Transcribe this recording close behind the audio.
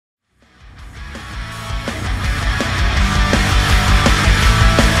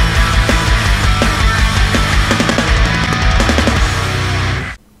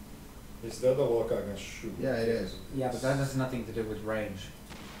Yeah, but that has nothing to do with range.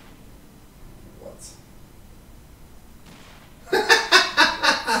 What?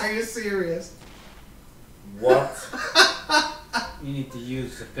 Are you serious? What? You need to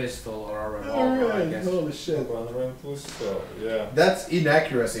use a pistol or a revolver, I guess. Holy shit. So, yeah. That's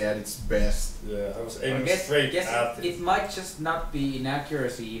inaccuracy at its best. Yeah, I was I aiming guess, straight at it might just not be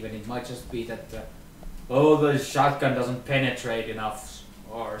inaccuracy even, it might just be that the shotgun doesn't penetrate enough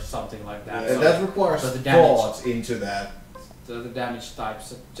or something like that. Yeah. And that requires so the damage- thought into that. So the damage type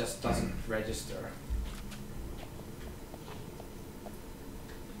just doesn't register.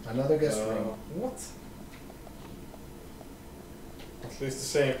 Another guess ring. What? At least the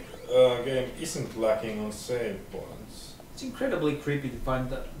same game isn't lacking on save points. It's incredibly creepy to find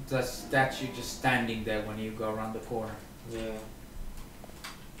the statue just standing there when you go around the corner. Yeah.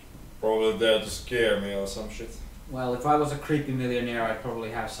 Probably there to scare me or some shit. Well, if I was a creepy millionaire, I'd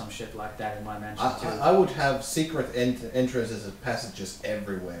probably have some shit like that in my mansion too. I would have secret entrances and passages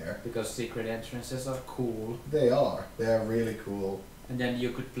everywhere. Because secret entrances are cool. They are. They are really cool. And then you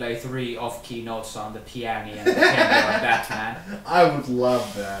could play 3 off-key notes on the piano and pretend you're Batman. I would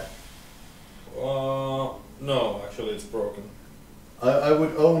love that. No, actually it's broken. I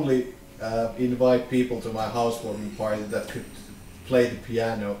would only invite people to my housewarming party that could play the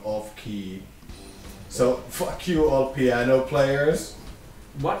piano off-key. So, fuck you all piano players.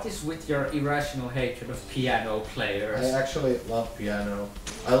 What is with your irrational hatred of piano players? I actually love piano.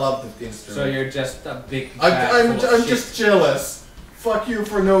 I love the instrument. So you're just a big bag I'm full of shit. just jealous. Fuck you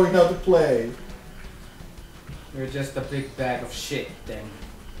for knowing how to play. You're just a big bag of shit then.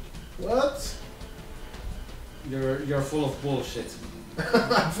 What? You're full of bullshit.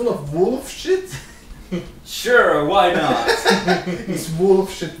 I'm full of wolf shit? Sure, why not? Is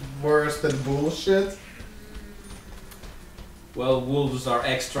wolf shit worse than bullshit? Well, wolves are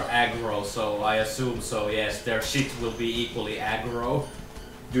extra aggro, so I assume so, yes. Their shit will be equally aggro.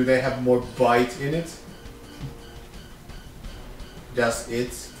 Do they have more bite in it? Does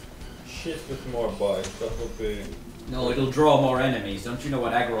it? Shit with more bite, that would be... No, it'll draw more enemies. Don't you know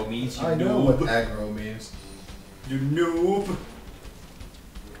what aggro means, you I know noob? what aggro means. You noob!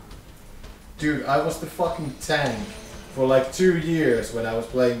 Dude, I was the fucking tank for like 2 years when I was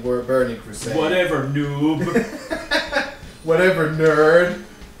playing Burning Crusade. Whatever, noob! Whatever, nerd.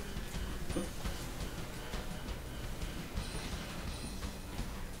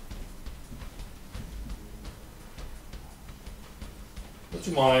 Would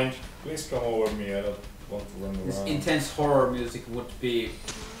you mind? Please come over me, I don't want to run This around. intense horror music would be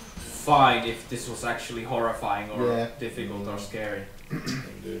fine if this was actually horrifying or difficult or scary.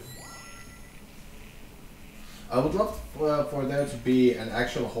 Indeed. I would love for there to be an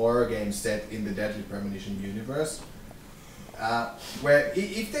actual horror game set in the Deadly Premonition universe. Where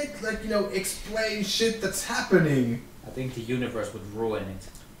if they, like, you know, explain shit that's happening. I think the universe would ruin it.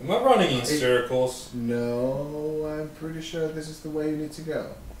 Am I running in circles? No, I'm pretty sure this is the way you need to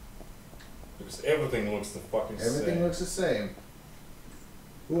go. Because everything looks the fucking same. Everything looks the same.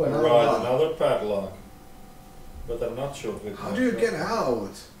 Ooh, another Right, lock. another padlock. But I'm not sure if How do you get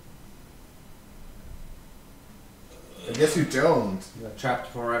out? I guess you don't. You're trapped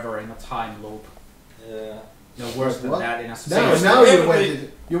forever in a time loop. Yeah. No worse than What? that in a space. No, now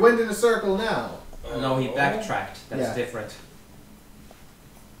you went in a circle now. No, he backtracked. That's Yeah. different.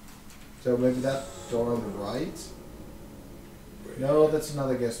 So maybe that door on the right? No, that's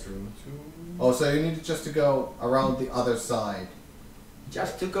another guest room. Oh, so you need just to go around the other side.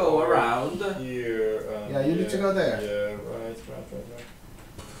 Just to go around. Here. Yeah, you need to go there. Yeah, right.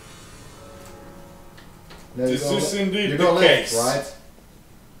 No, you This go is indeed you the go left, case. right?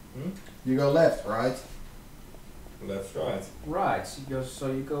 You go left, right? Left, right. Right, so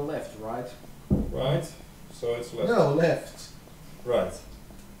you go left, right? Right? So it's left. No, left. Right.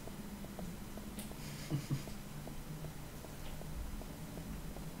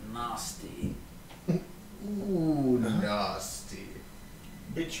 Nasty. Ooh, nasty.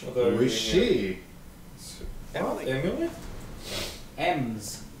 Bitch, what Who are you is she? Emily?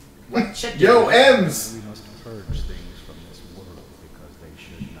 M's. What shit? Yo, M's! We must purge things from this world because they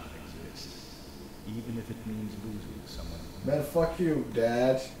should not exist, even if it means losing someone. Man, fuck you,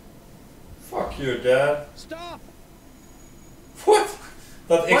 Dad. Fuck you, Dad. Stop! What?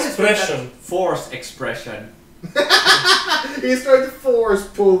 That What is with expression. that force expression? He's trying to force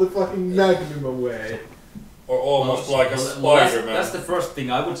pull the fucking magnum away. Or almost like a Well, Spider-Man. that's the first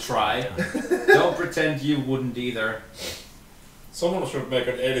thing I would try. Don't pretend you wouldn't either. Someone should make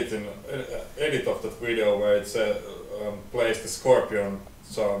an edit of that video where it plays the Scorpion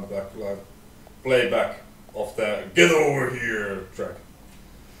sound, like playback of the "Get Over Here" track.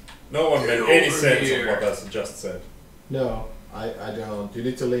 No one made any sense of what I just said. No, I don't. You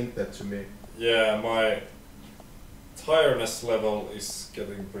need to link that to me. Yeah, my tiredness level is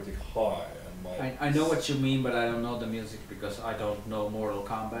getting pretty high, and my I know what you mean, but I don't know the music because I don't know Mortal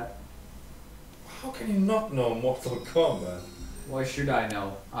Kombat. how can you not know Mortal Kombat? Why should I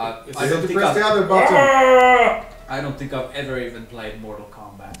know? I It's- You don't need to think press the I've, other button. Ah! I don't think I've ever even played Mortal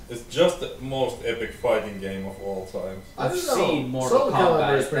Kombat. It's just the most epic fighting game of all time. I I've don't know. seen Mortal Soul Kombat,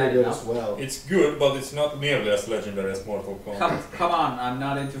 Calibur is is pretty that good enough? as well. It's good, but it's not nearly as legendary as Mortal Kombat. Come on, I'm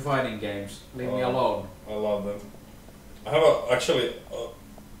not into fighting games. Leave me Oh. alone. I love them. I have actually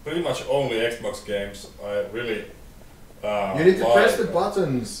pretty much only Xbox games. I really. You need to like. press the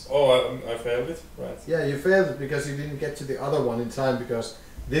buttons. Oh, I failed it, right? Yeah, you failed it because you didn't get to the other one in time because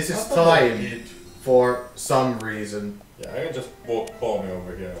this is I thought I time did. for some reason. Yeah, I can just call me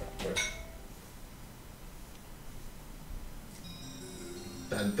over here. Wait.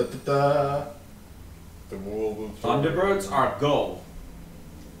 Dun, da, da, da. The wall will. Thunderbirds are go.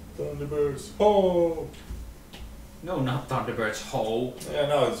 Thunderbirds. Oh. No, not Thunderbirds. Ho. Yeah,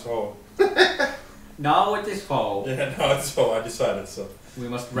 now it's ho. Now it is ho. Yeah, now it's ho. I decided so. We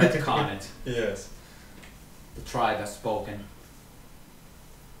must retcon it. Yes. The tribe has spoken.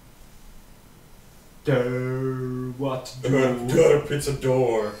 What do? It's a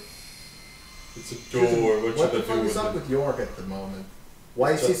door. It's a door. What What should the I fuck do is with up it? with York at the moment?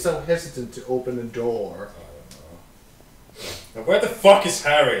 Why is he so hesitant to open a door? I don't know. Now where the fuck is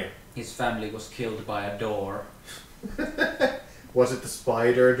Harry? His family was killed by a door. Was it the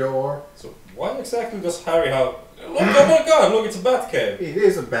spider door? So why exactly does Harry have? Look! Oh my God! Look, it's a bat cave. It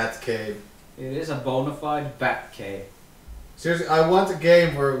is a bat cave. It is a bona fide bat cave. Seriously, I want a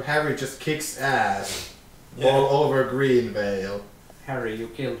game where Harry just kicks ass all over Greenvale. Harry, you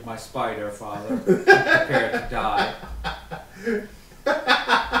killed my spider father. Prepare to die.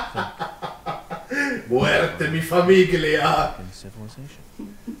 Muerte mi familia! In civilization.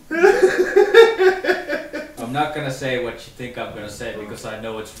 I'm not gonna say what you think I'm gonna say because I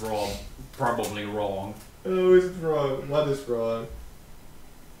know it's wrong. Probably wrong. Oh, is it wrong? What is wrong?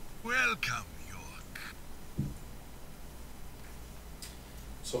 Welcome, York.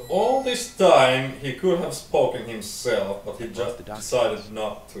 So all this time he could have spoken himself, but he just the doctor decided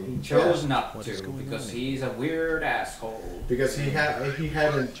not He to. chose not What is to going because on? he's a weird asshole. Because he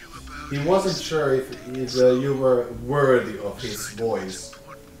wasn't sure if you were worthy of his voice.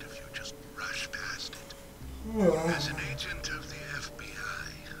 Important if you just rush past it. As an agent of the FBI,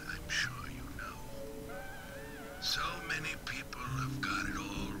 I'm sure you know. So many people have got it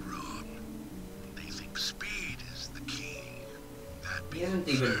all wrong. They think speed is the key. That He isn't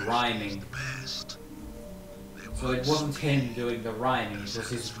being even first rhyming. is the best. They So want it wasn't speed. him doing the rhyming, it was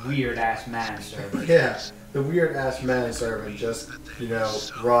his weird ass manservant. Yeah, the weird ass manservant just,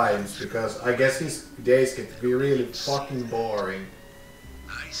 rhymes because I guess his days get to be really fucking boring.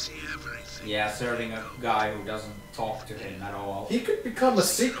 I see everything. Yeah, serving a guy who doesn't talk to him at all. He could become a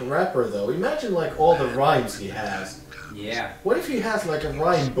sick rapper though. Imagine like all the rhymes he has. Yeah, What if he has like a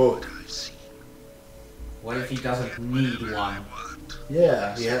rhyme book? I see. what if he doesn't need one? What?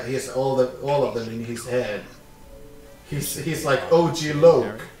 Yeah, he has all of them in his head. He's like OG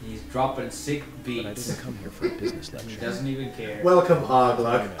Loke. He's dropping sick But I beats. didn't come here for a business He lecture. doesn't even care. Welcome,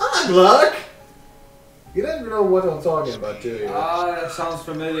 Oglok. Oglok! You don't know what I'm talking about, do you? Ah, that sounds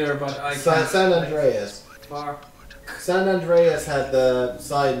familiar, but I San, can't. San Andreas. Fuck. San Andreas had the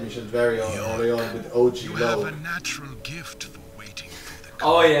side missions very early on with OG You have a Loke. natural gift for waiting for the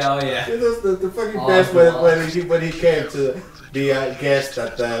Oh yeah, oh yeah. It was the fucking Oh, best God. when he came to be a guest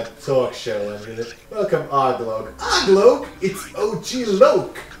at the talk show and he said, welcome Oglok. Oglok, it's OG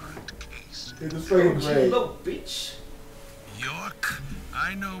Loke. current case. It was fucking great. Look, bitch. York,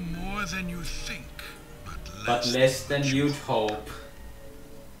 I know more than you think, But less than you'd hope.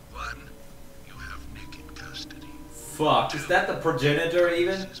 One, you have Nick in custody. Fuck, is that the progenitor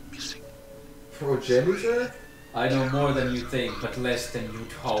even? Is missing. Progenitor? I know more than you think, but less than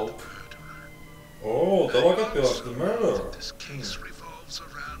you'd hope. Oh, Tolokatila, the murderer. This case revolves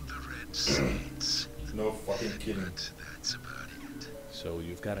around the Red Saints. No fucking kidding. But that's about it. So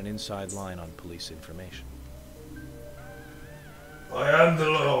you've got an inside line on police information. I am the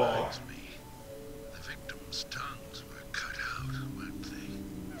law. Reminds me, the victims' tongues were cut out, weren't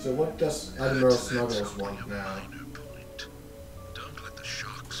they? So what does Admiral Snuggles want now? Minor point. Don't let the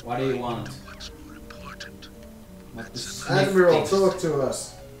shocks What do you blind want? to what's more important. Want to That's sniff Admiral, things. talk to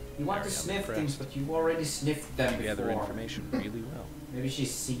us. You want to Very sniff impressed. things, but you already sniffed them Gather before. information really well. Maybe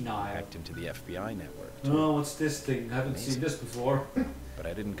she's senile. Hacked into the FBI network, too. Oh, what's this thing? I haven't seen this before. But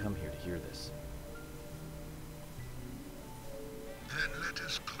I didn't come here to hear this. Then let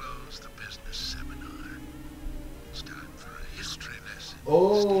us close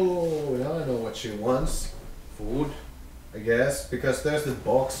Oh, now I know what she wants. Food. I guess because there's the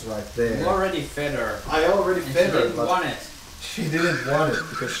box right there. You already fed her. I already And fed she her, didn't but want it. she didn't want it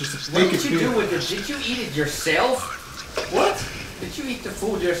because she's a What picky did you do bitch. with it? Did you eat it yourself? What? Did you eat the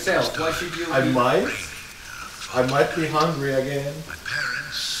food yourself? Why should you I eat? might be hungry again. My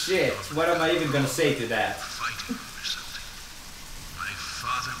parents Shit, what am I even gonna say to that? fighting over something. My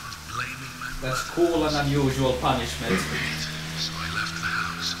father was blaming my That's mother. cool and unusual punishment. So I left the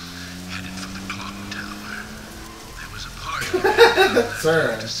house, headed for the clock tower. There was a party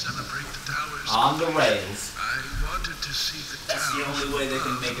Sir. to celebrate the tower's On the rails. I wanted to see the That's the tower only way they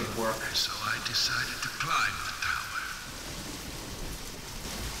can make it work. so I decided to climb the tower.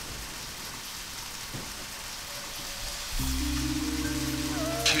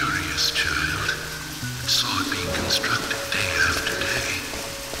 Curious child. Saw it being constructed day after day.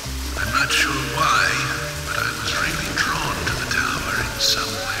 I'm not sure why, but I was really drawn to the tower in some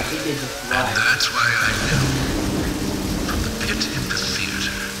way. He did it And right. that's why I knew. From the pit in the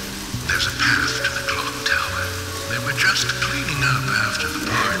theater, there's a path to the clock tower. They were just cleaning up after the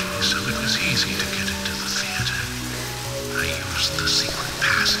party, so it was easy to get into the theater. I used the secret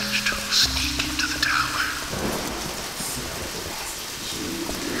passage to sneak into the tower.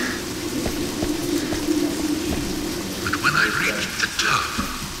 But when I reached the top,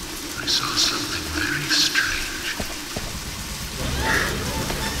 I saw something very strange.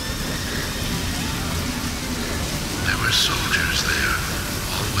 There were soldiers there,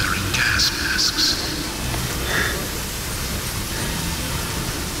 all wearing gas masks.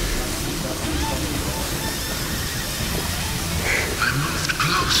 I moved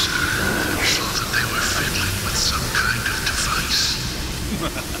closer and saw that they were fiddling with some kind of device.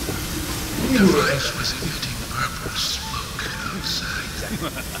 The device was emitting purple smoke outside.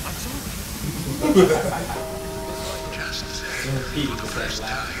 Just then, People for the say first loud.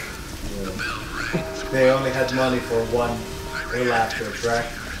 time, the bell rang through They only had money for one my laughter track.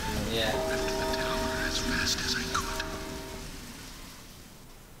 Yeah. Went to the tower as fast as I could.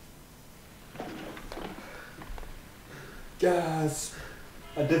 Gas.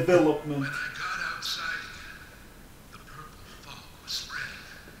 A development. When I got outside, the purple fog was spreading.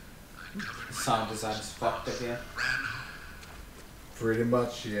 I covered my Sound nose, design is fucked again. ran home. Pretty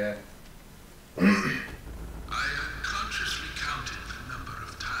much, yeah. I unconsciously counted the number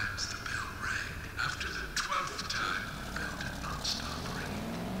of times the bell rang. After the 12th time, the bell did not stop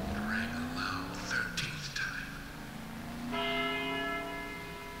ringing. It rang a loud 13th time.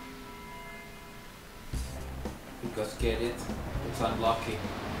 Because get it? It's unlucky. You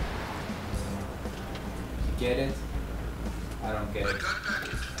get it? I don't get I it. got back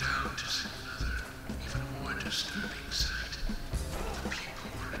into town to see another, even more disturbing sight. The people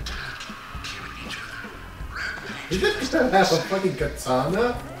were attacking, killing each other, He rampaging. didn't have a fucking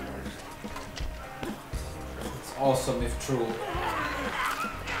katana. It's awesome if true.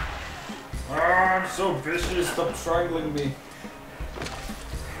 Ah, I'm so busy, stop strangling me.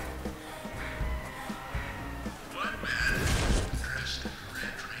 One man, dressed in a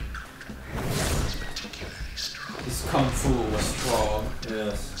red raincoat, was particularly strong. His kung fu was strong.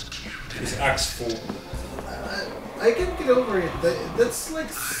 Yes. His axe full. I can't get over it. That's like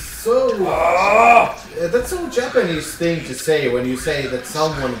so. That's so Japanese thing to say when you say that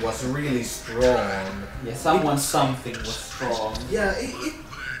someone was really strong. Yeah, something was strong. Yeah,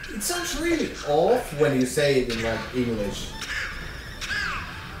 it sounds really off when you say it in like English.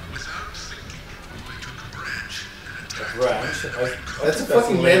 Without thinking, I took a branch and attacked Ranch. the man. That's a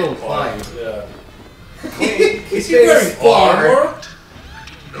fucking metal pipe. Yeah. Is he wearing armor? I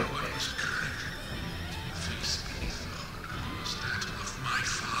didn't know what was occurring. The face beneath the hood was that of my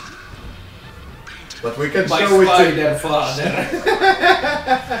father. Painted But we can My show it spider father.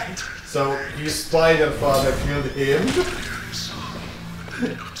 to. So his spider father killed him. very sorry, but that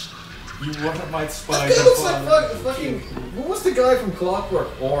did not stop him from You were my That spider guy looks like father. fucking. Who was the guy from Clockwork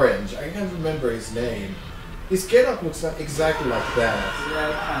Orange? I can't remember his name. His getup looks like, exactly like that. Yeah,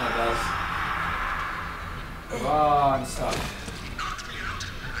 it kinda does. Come on, stop. knocked me out.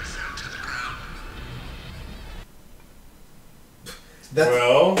 I fell to the ground. That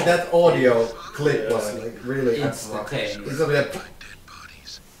Well. that audio clip Yeah. was like really It's the abrupt. thing. It's like, By dead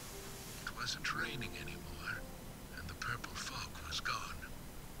bodies. It wasn't raining anymore, and the purple fog was gone.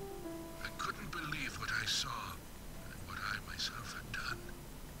 I couldn't believe what I saw and what I myself had done.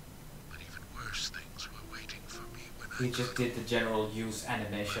 But even worse things were waiting for me when I He just did the general use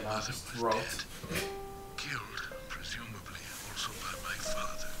animation on his throat. killed, presumably also by my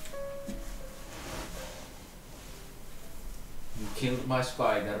father. You killed my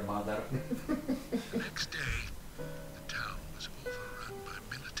spider, mother. The next day, the town was overrun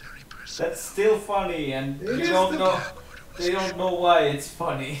That's still funny, and It you is don't the- know. They don't know why it's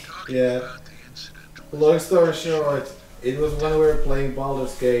funny. Yeah. Long story short, it was when we were playing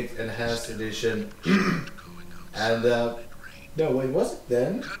Baldur's Gate Enhanced Edition, and no, wait, was it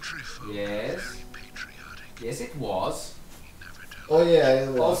then? Yes. Yes, it was. Oh yeah, it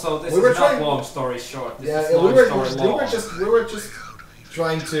was. Also, this We were is not trying- long story short. This Yeah, is long story we long. were just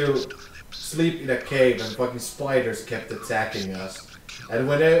trying to sleep in a cave, and fucking spiders kept attacking us. And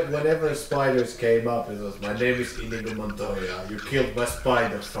whenever spiders came up, it was, "My name is Inigo Montoya. You killed my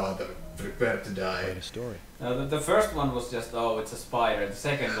spider father. Prepare to die." Quite a story. The first one was just, oh, it's a spider. The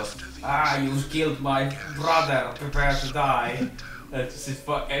second was, you killed my brother, prepare to die. It's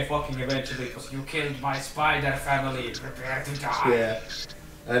fucking eventually, because you killed my spider family, prepare to die. Yeah.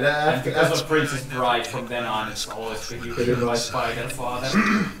 And And because of Princess Bride, from then on, it's always been you killed my spider father.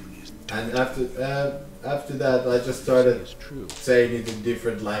 And after that, I just started It's true. saying it in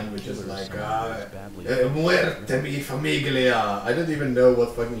different languages, like "Muerte mi famiglia." I don't even know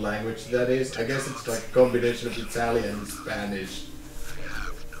what fucking language that is. I guess it's like a combination of Italian and Spanish.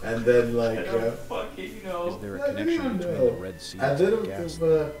 And then I like, don't fucking Is know. there I a don't connection even between know. the Red Sea And and then the gas?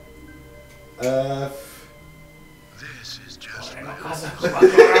 This is just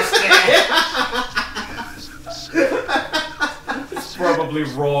It's probably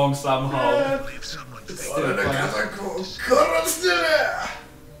wrong somehow. believe someone It's thinks still funny.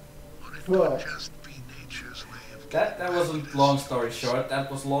 What? just be nature's way of That wasn't long story short,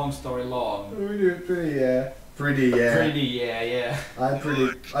 that was long story long. Pretty, yeah. Pretty, yeah. Pretty, yeah. I'm pretty,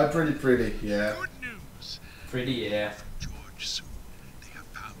 yeah. good news. Pretty, yeah. George soon. They have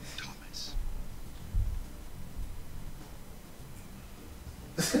found Thomas.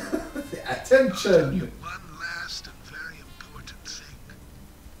 Attention! One last and very important thing.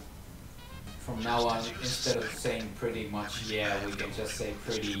 From now on, instead of saying pretty much yeah, we can just say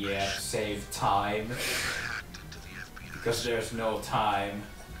pretty yeah, save time. Hacked into the FBI. Because there's no time.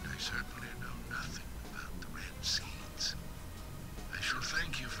 And I certainly know nothing about the red seeds. I shall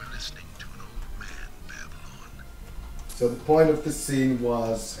thank you for listening to an old man babble on. So the point of the scene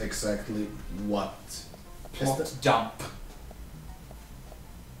was exactly what? Plot dump.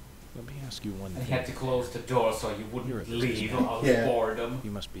 Let me ask you one And he thing. had to close the door so you You're wouldn't a leave businessman. out of Yeah. boredom.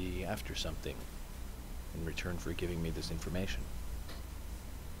 You must be after something in return for giving me this information.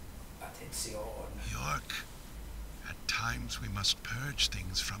 Attention. York, at times we must purge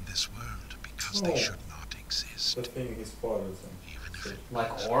things from this world because they Oh. should not exist. The thing is part of them. Even if it Like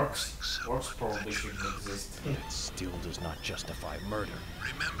orcs? Orcs probably shouldn't exist. It still does not justify murder.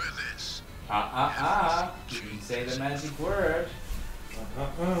 remember this. Didn't say the magic word.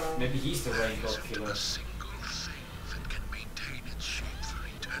 Maybe he's the rainbow killer. A single thing that can maintain its shape for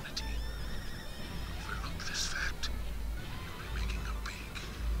eternity. Overlook this fact. You'll be making a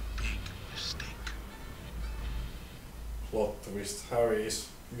big, big mistake. Plot twist. Harry is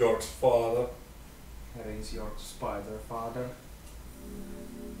York's father. Harry's your spider father.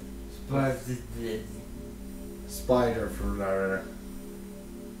 Spider flurry.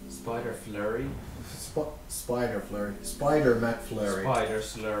 Spider flurry. Spider flurry. Spider McFlurry. Spider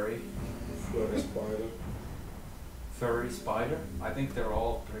slurry. Flurry spider. Furry spider? I think they're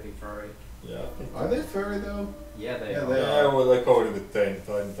all pretty furry. Yeah, I think. Are they furry though? Yeah, they Yeah, are. they Yeah, well, they covered with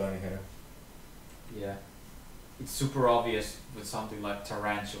tiny hair. Yeah. It's super obvious with something like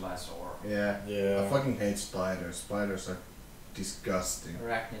tarantulas or Yeah. Yeah. I fucking hate spiders. Spiders are disgusting.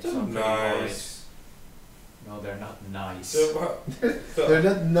 arachnids. They're are pretty nice. boys. No, they're not nice. They're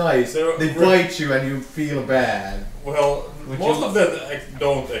not nice. They're They re- bite you and you feel bad. Well, Would most you- of them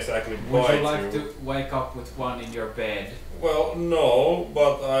don't exactly Would bite you like to wake up with one in your bed? Well, no,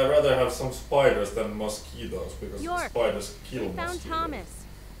 but I rather have some spiders than mosquitoes because York, spiders kill We found mosquitoes. Thomas.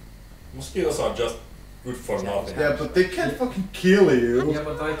 Mosquitoes are just good for nothing. Yeah, but they can't fucking kill you. Yeah,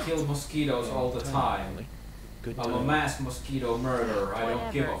 but I kill mosquitoes all the time. Really? Good I'm a time. mass mosquito murderer. I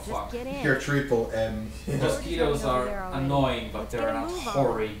don't give a Whatever, fuck. Just get in. You're triple M. Mosquitoes are annoying, but Let's they're get a not move on.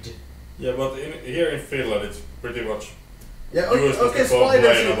 horrid. Yeah, but here in Finland it's pretty much Yeah, okay, useless okay to complain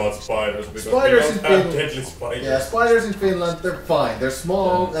spiders. about spiders because Spiders we in don't have Finland- deadly spiders. Yeah, spiders in Finland, they're fine. They're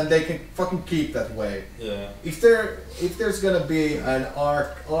small and they can fucking keep that way. Yeah. If there's gonna be an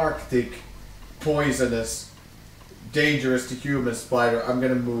Arctic, poisonous, dangerous to human spider, I'm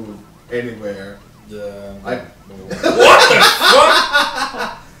gonna move anywhere. Yeah.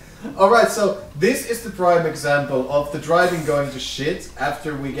 Alright, so this is the prime example of the driving going to shit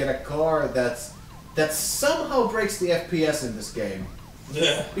after we get a car that somehow breaks the FPS in this game.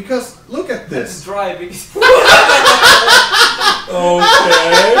 Yeah. Because look at That's this. driving. Okay.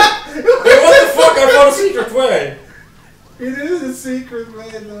 Hey, what the fuck? I found a secret way. It is a secret way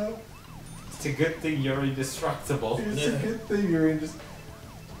though. It's a good thing you're indestructible. It's a good thing you're in this.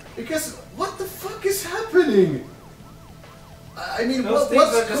 Because what the fuck is happening? I mean, Those things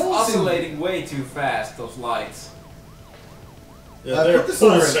what's are just causing? oscillating way too fast, those lights. Yeah, they're Put the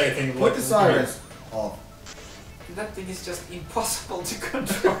sirens. pulsating Put like the sirens off. That thing is just impossible to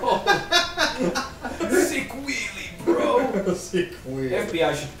control. Sick wheelie, bro. Sick weird.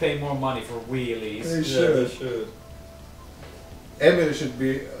 FBI should pay more money for wheelies. They Yeah, they should. should.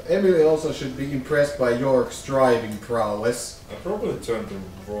 Emily also should be impressed by York's driving prowess. I probably turned the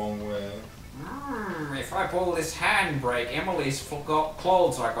wrong way. If I pull this handbrake, Emily's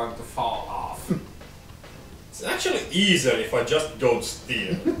clothes are going to fall off. It's actually easier if I just don't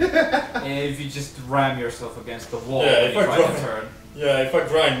steer. If you just ram yourself against the wall Yeah, when if you I try drive- to turn. Yeah, if I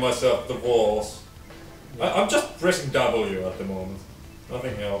grind myself the walls. I'm just pressing W at the moment.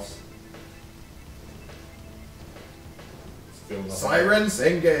 Nothing else. Still nothing. Sirens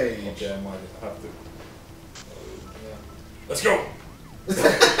engage. Okay, I might have to. Yeah. Let's go!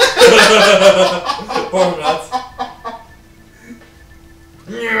 Or not. I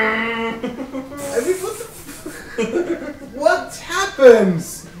mean, what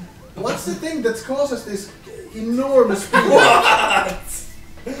happens? What's the thing that causes this enormous speed? What?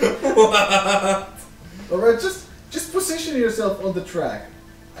 What? Alright, just position yourself on the track.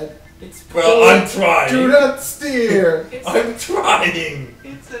 And It's Well, I'm trying. do not steer. I'm trying.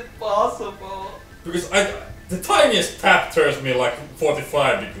 It's impossible. Because the tiniest tap turns me like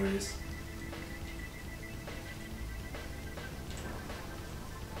 45 degrees.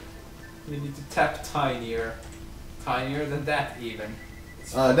 We need to tap tinier. Tinier than that even.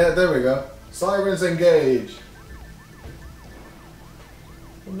 There we go. Sirens engage.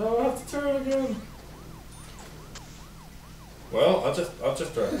 Now I have to turn again. Well, I'll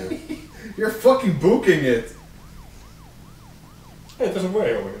just drive you. You're fucking booking it. Hey, there's a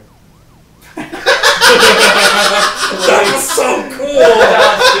way over here. That was so cool!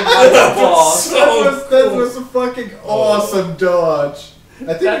 That's boss. So That cool. was a fucking awesome dodge.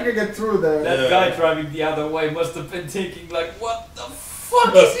 I think you can get through there. That Yeah. guy driving the other way must have been thinking like, what the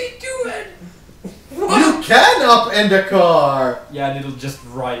fuck is he doing? You can upend a car. Yeah, and it'll just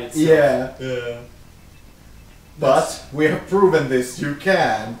ride itself. Yeah, Yeah. but we have proven this. You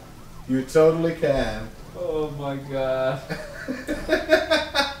can. You totally can. Oh my god.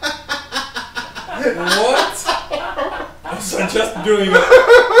 What? Was I just doing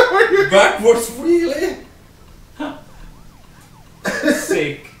a backwards wheelie?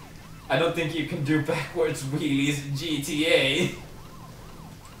 Sick. I don't think you can do backwards wheelies in GTA.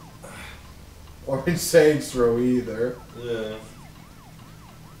 Or in Saints Row either. Yeah.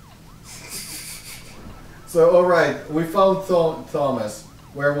 So, alright, we found Thomas.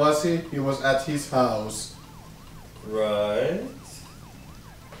 Where was he? He was at his house. Right.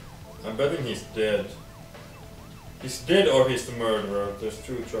 I'm betting he's dead. He's dead or he's the murderer. There's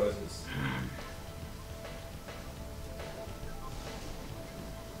two choices.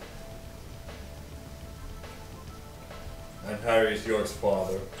 And Harry is York's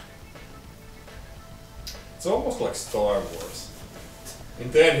father. It's almost like Star Wars.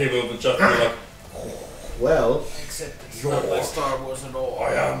 In the end he will just be like, Well, Except it's not like Star Wars at all.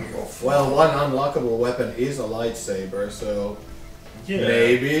 I am your father. well, one unlockable weapon is a lightsaber, so Yeah.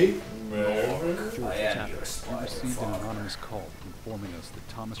 maybe. Maybe. George, I what's am happened? your We spider received an father. anonymous call informing us that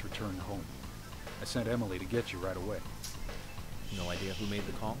Thomas returned home. I sent Emily to get you right away. No idea who made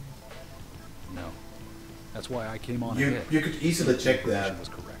the call? No. That's why I came on You ahead. could easily check Information that. was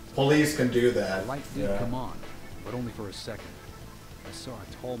correct. Police can do The that. light did Yeah. come on, but only for a second. I saw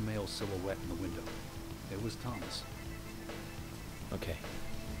a tall male silhouette in the window. It was Thomas. Okay.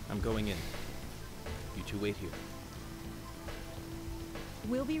 I'm going in. You two wait here.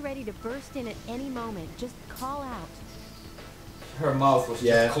 We'll be ready to burst in at any moment. Just call out. Her mouth was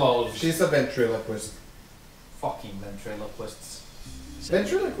Yeah, just closed. she's a ventriloquist. Fucking ventriloquists.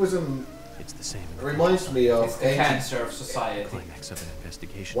 Ventriloquism It's the same in the reminds me It's of the ancient. cancer of society. climax of an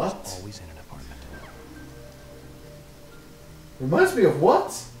investigation What? is always in an apartment. Reminds me of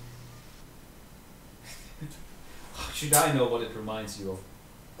what? Should I know what it reminds you of?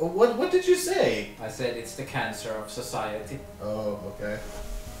 What did you say? I said it's the cancer of society. Oh, okay.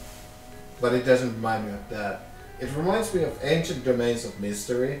 But it doesn't remind me of that. It reminds me of Ancient Domains of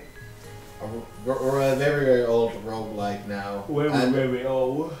Mystery, or a very, very old roguelike now. Very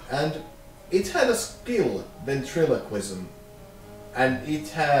old. And it had a skill, ventriloquism, and it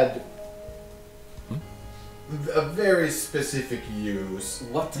had a very specific use.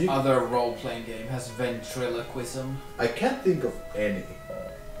 What You- other role-playing game has ventriloquism? I can't think of any.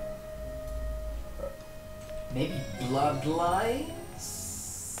 Maybe Bloodlines?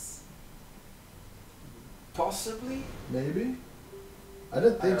 Possibly? Maybe? I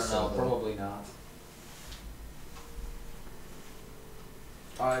don't I think don't so. know, though. probably not.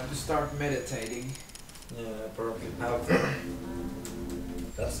 Time to start meditating. Yeah, probably have.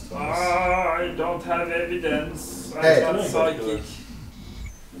 That's Thomas. I don't have evidence. Hey. I'm not Psychic.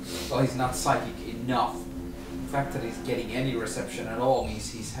 psychic. Well, he's not psychic enough. The fact that he's getting any reception at all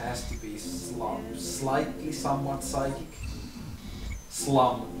means he has to be slightly, somewhat psychic. That's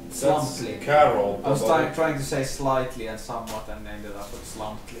Slumply. Carol. I was probably. trying to say slightly and somewhat and ended up with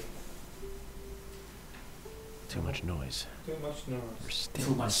slumply. Too much noise. Too much We're noise. still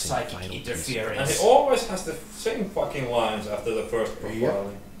Too much missing psychic vital pieces. And he interference. always has the same fucking lines after the first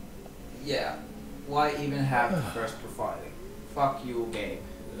profiling. Yeah. Why even have the first profiling? Fuck you, game.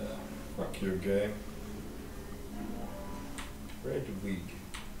 Yeah. Fuck your game. Red wig.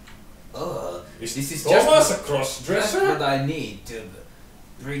 This is Thomas just a just cross-dresser? what I need to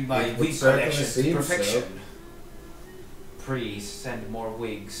bring my It wig would certainly collection to seem perfection. so. Please send more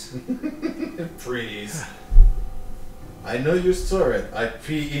wigs. Please. I know you saw it. I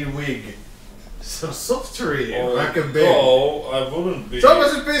pee in wig. So softry, like a baby. No, I wouldn't be.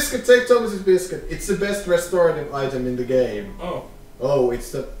 Thomas's biscuit. Take Thomas's biscuit. It's the best restorative item in the game. Oh. Oh,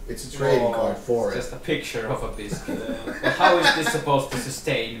 it's a trading Oh, card for It's it. just a picture of a biscuit. Yeah. Well, how is this supposed to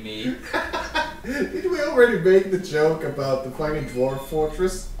sustain me? Did we already make the joke about the fucking dwarf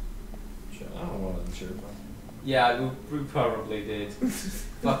fortress? I don't want to cheer about. Yeah, we probably did.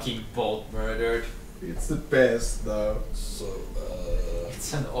 Fucking bolt murdered. It's the best though. So,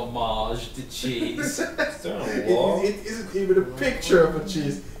 It's an homage to cheese. is there a wall? It isn't even a picture of a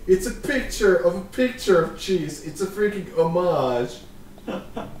cheese. It's a picture of cheese. It's a freaking homage.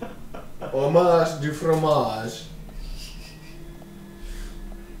 Homage du fromage.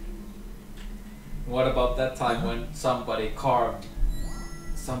 What about that time when somebody carved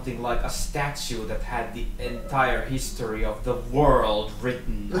something like a statue that had the entire history of the world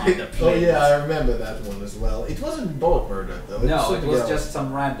written on the Oh plate? yeah, I remember that one as well. It wasn't bullet murder though. No, it something was else. just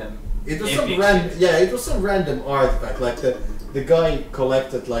some random. It was epic some random. shit. Yeah, it was some random artifact. Like the guy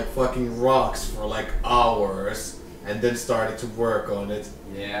collected like fucking rocks for like hours and then started to work on it.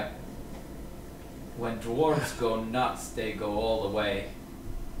 Yeah. When dwarves go nuts, they go all the way.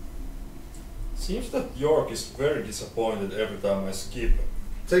 Seems that York is very disappointed every time I skip.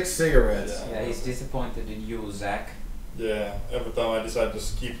 Take cigarettes. Yeah, he's disappointed in you, Zach. Yeah, every time I decide to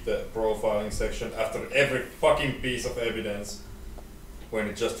skip the profiling section after every fucking piece of evidence, when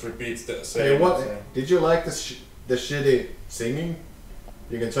it just repeats the same. Hey, what? same. Did you like the shitty singing?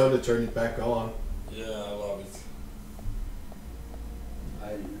 You can totally turn it back on. Yeah, I love it.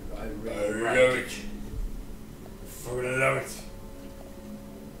 I I really love like it. Fucking love it.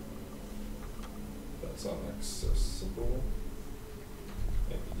 That's inaccessible.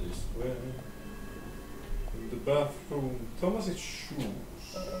 Maybe this way. In the bathroom. Thomas's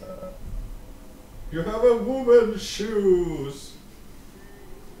shoes. You have a woman's shoes.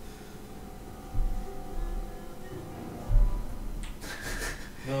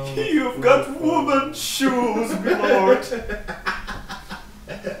 No, You've got woman's shoes, my lord.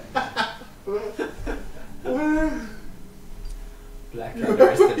 Black You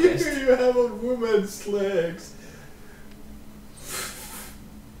Rider is the have, best. you have a woman's legs.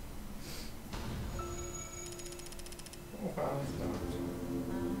 Oh, how is that?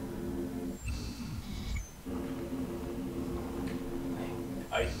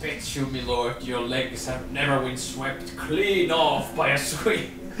 I bet you, my lord, your legs have never been swept clean off by a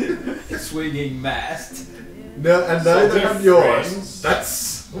swinging mast. No, and So neither they're have yours. friends?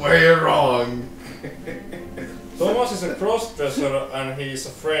 That's where you're wrong. Thomas is a cross-dresser and he is a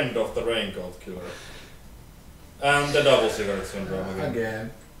friend of the Raincoat Killer. And the double cigarette syndrome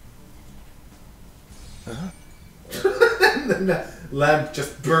again. And then the lamp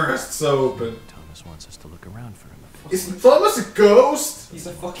just bursts open. Thomas wants us to look around for him. Is Thomas a ghost? He's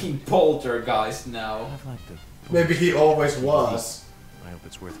a fucking poltergeist now. I'd like to. Maybe he always was. I hope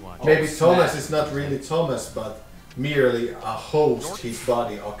it's worth watching. Maybe snap. Thomas is not really Thomas, but merely a host his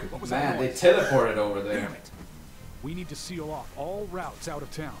body occupies. Man, they teleported over there. Damn it. We need to seal off all routes out of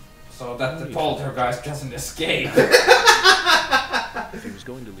town. So that the poltergeist doesn't escape. If he was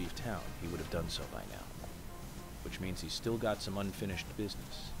going to leave town, he would have done so by now. Which means he's still got some unfinished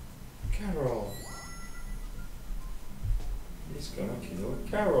business. Carol. He's gonna kill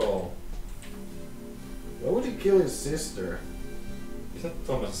Carol. Why would he kill his sister? Is that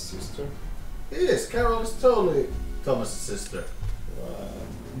Thomas' sister? It is. Carol is totally Thomas' sister.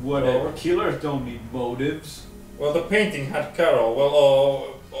 Whatever. Killers don't need motives. Well, the painting had Carol.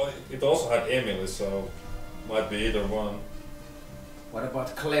 Well, it also had Emily, so might be either one. What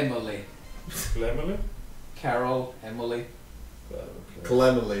about Clemily? Emily? Carol, Emily,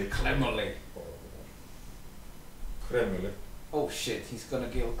 Clemily. Emily. Kremli. Oh shit, he's gonna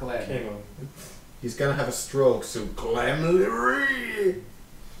kill Clem. Came He's gonna have a stroke soon. Clemily.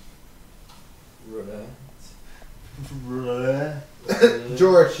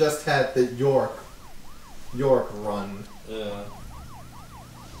 George just had the York run. Yeah.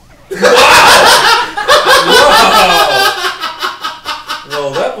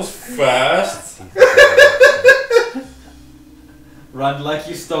 Well, that was fast. Run like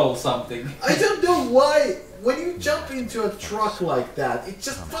you stole something. I don't know why. When you jump into a truck like that, it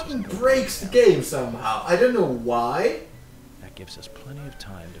just fucking breaks the game somehow. I don't know why. That gives us plenty of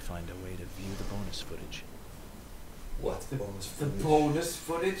time to find a way to view the bonus footage. What? The bonus The bonus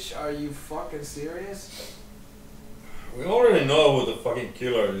footage? Are you fucking serious? We already know who the fucking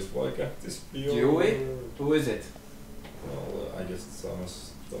killer is. Why can't this be Do over? we? Who is it? Well, I guess it's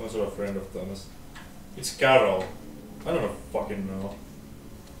Thomas. Thomas or a friend of Thomas. It's Carol. I don't fucking know.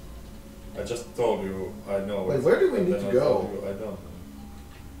 I just told you I know. Wait, it, where do we but need then to I go? told you I don't know.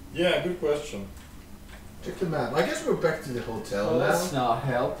 Yeah, good question. Check the map. I guess we're back to the hotel Well, now. that's not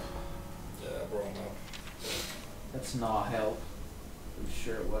help. Yeah, wrong map. That's not help.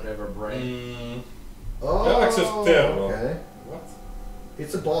 Sure, whatever, brain. Oh, Access Terror. okay. What?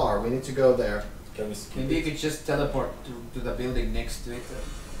 It's a bar. We need to go there. Can we skip Maybe you it? could just teleport to the building next to it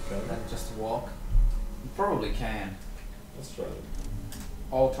Can and we? then just walk. You probably can. Let's try it.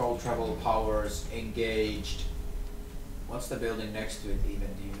 Auto travel powers engaged. What's the building next to it even?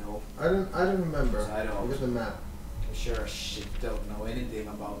 Do you know? I don't remember. I don't. Look at the map. I sure as shit don't know anything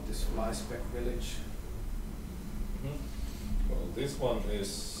about this fly speck village. Well, this one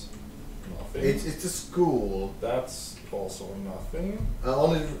is nothing. It's a school. That's also nothing.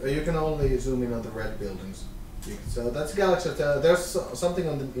 You can only zoom in on the red buildings. So that's Galaxy Hotel. There's something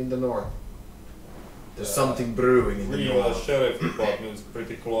in the north. There's something brewing in the Real north. sheriff department is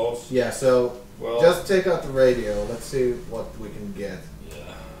pretty close. Yeah. So Well, just take out the radio. Let's see what we can get.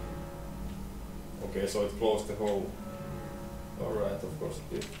 yeah. Okay, so it closed the whole. Alright, of course it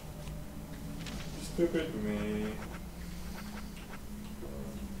did. Stupid me.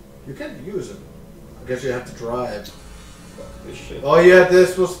 You can't use it. I guess you have to drive. Fuck this shit. Oh yeah,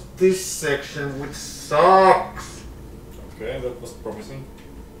 this was this section which sucks. Okay, that was promising.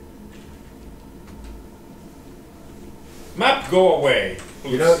 Map, go away.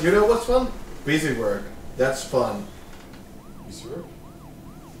 Please. You know what's fun? Busy work. That's fun. Busy work?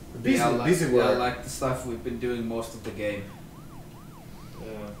 Busy work. like the stuff we've been doing most of the game. Yeah.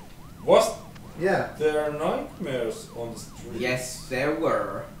 Was Yeah. there nightmares on the street? Yes, there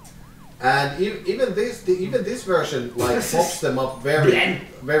were. And even this version like pops them up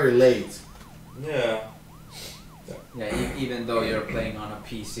very late. Yeah. Yeah, even though you're playing on a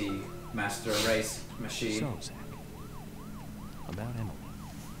PC Master Race machine. So, Zach, about Emily.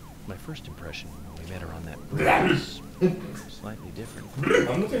 My first impression when we met her on that bridge was slightly different.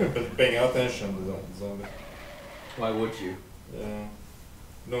 I'm not even paying attention to that zombie. Why would you? Yeah.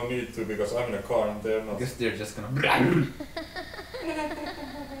 No need to because I'm in a car and they're not. Because they're just gonna.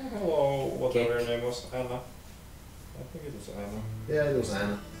 Hello, whatever her name was, Anna. I think it was Anna. Yeah, it was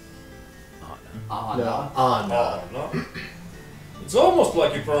Anna. Anna. No, Anna. Anna. It's almost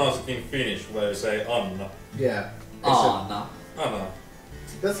like you pronounce it in Finnish where you say Anna. Yeah. Anna. Anna.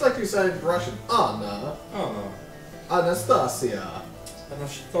 That's like you say in Russian. Anna. Anna. Anastasia.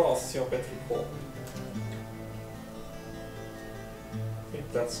 Anastasia Petrikova. I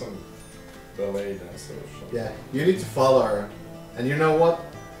think that's some ballet dancer or something. Yeah, you need to follow her. And you know what?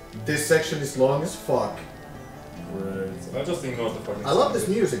 This section is long as fuck. Great. I just ignored the fucking I love this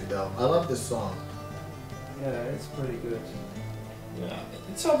zombies. music though. I love this song. Yeah, it's pretty good. Yeah.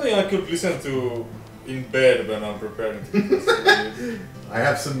 It's something I could listen to in bed when I'm preparing to sleep. I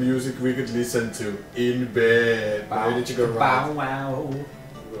have some music we could listen to in bed. Ready to go right. Bow wow.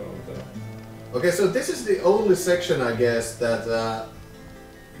 Well, Okay, so this is the only section, I guess, that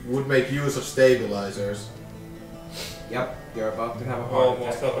would make use of stabilizers. Yep, you're about to have a heart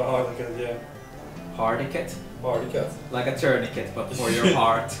almost attack. have a heart attack, yeah. Hardicat? Hardy cat. Like a tourniquet, but for your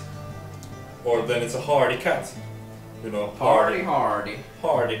heart. Or then it's a hardy cat. You know, Hardy.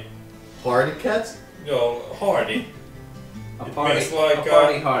 Hardy. Party cat? Yo, hardy. A It party, means like a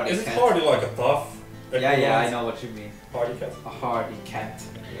party hardy Is it cat. hardy like a tough? Yeah, I equivalent? know what you mean. Hardy cat. A hardy cat.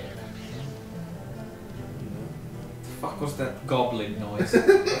 The fuck was that goblin noise?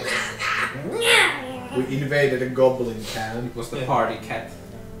 We invaded a goblin camp. It was the Yeah. party cat.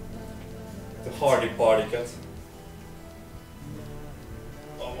 The hardy party cat.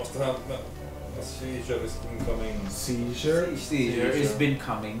 Almost have a seizure is incoming. Seizure? Seizure has been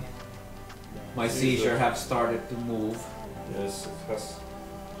coming. My seizure have started to move. Yes, it has.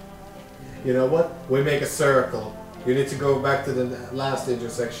 You know what? We make a circle. You need to go back to the last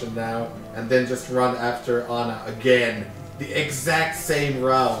intersection now, and then just run after Anna again. The exact same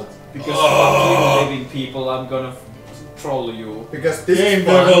route. Because fuck you living people, I'm gonna troll you. Because this Game is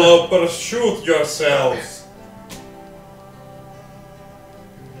fun. developers, shoot yourselves!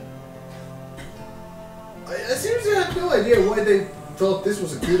 I seriously had no idea why they thought this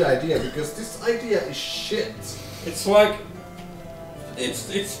was a good idea, because this idea is shit. It's like...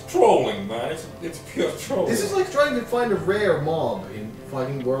 It's trolling, man. It's pure trolling. This is like trying to find a rare mob in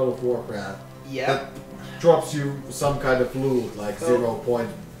fucking World of Warcraft. Yeah. That drops you some kind of loot, like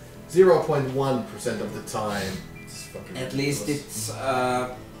 0.1% of the time. At least it's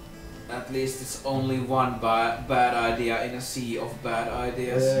only one bad idea in a sea of bad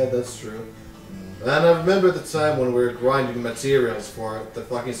ideas. Yeah, that's true. And I remember the time when we were grinding materials for the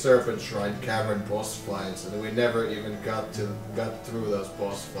fucking Serpent Shrine Cavern boss fights, and we never even got through those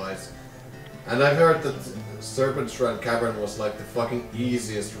boss fights. And I've heard that Serpent Shrine Cavern was like the fucking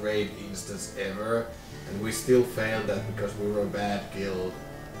easiest raid instance ever, and we still failed that because we were a bad guild.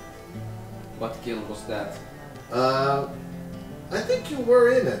 What guild was that? I think you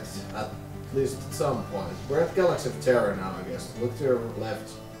were in it, at least at some point. We're at Galaxy of Terror now, I guess. Look to your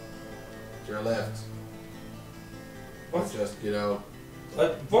left. To your left. What? Just, you know...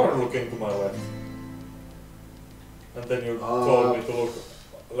 I was looking to my left. And then you told me to look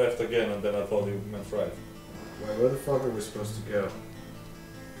left again, and then I thought you meant right. Wait, where the fuck are we supposed to go?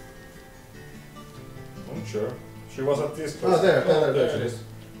 I'm sure. She was at this place. Oh, there she is.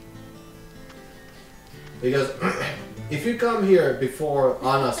 Because if you come here before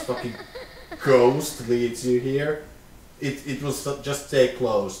Anna's fucking ghost leads you here, it will just stay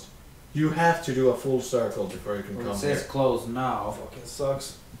closed. You have to do a full circle before you can come It here. says closed now. Fucking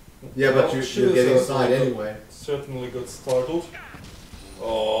sucks. Yeah, but Well, you get inside anyway. Certainly got startled.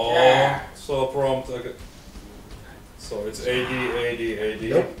 Oh, Yeah. so prompt. So it's AD,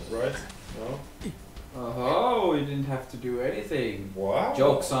 Yep. right? No? Oh, you didn't have to do anything. Wow.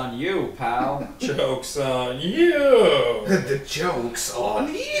 Joke's on you, pal. Joke's on you! The joke's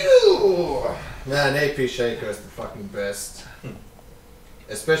on you! Man, AP Shaker is the fucking best.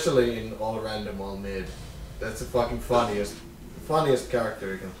 Especially in all random, all mid. That's the fucking funniest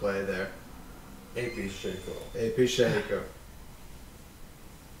character you can play there. AP Shaker. AP Shaker.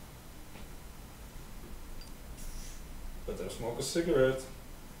 Better smoke a cigarette.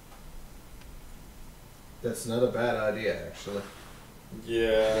 That's not a bad idea, actually.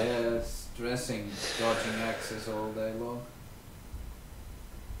 Yeah. Yeah, stressing, dodging axes all day long.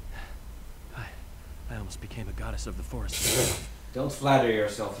 I almost became a goddess of the forest. Don't flatter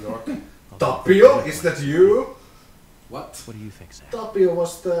yourself, York. Tapio, is that you? What? What do you think, Sam? Tapio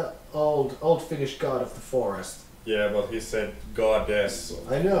was the old Finnish god of the forest. Yeah, but he said goddess. So.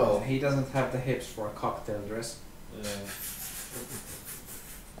 I know. He doesn't have the hips for a cocktail dress. Yeah.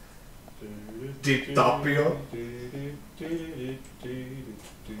 Did Tapio?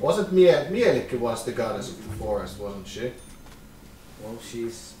 Wasn't Mielikki was the goddess of the forest, wasn't she? Well,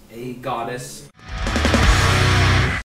 she's a goddess.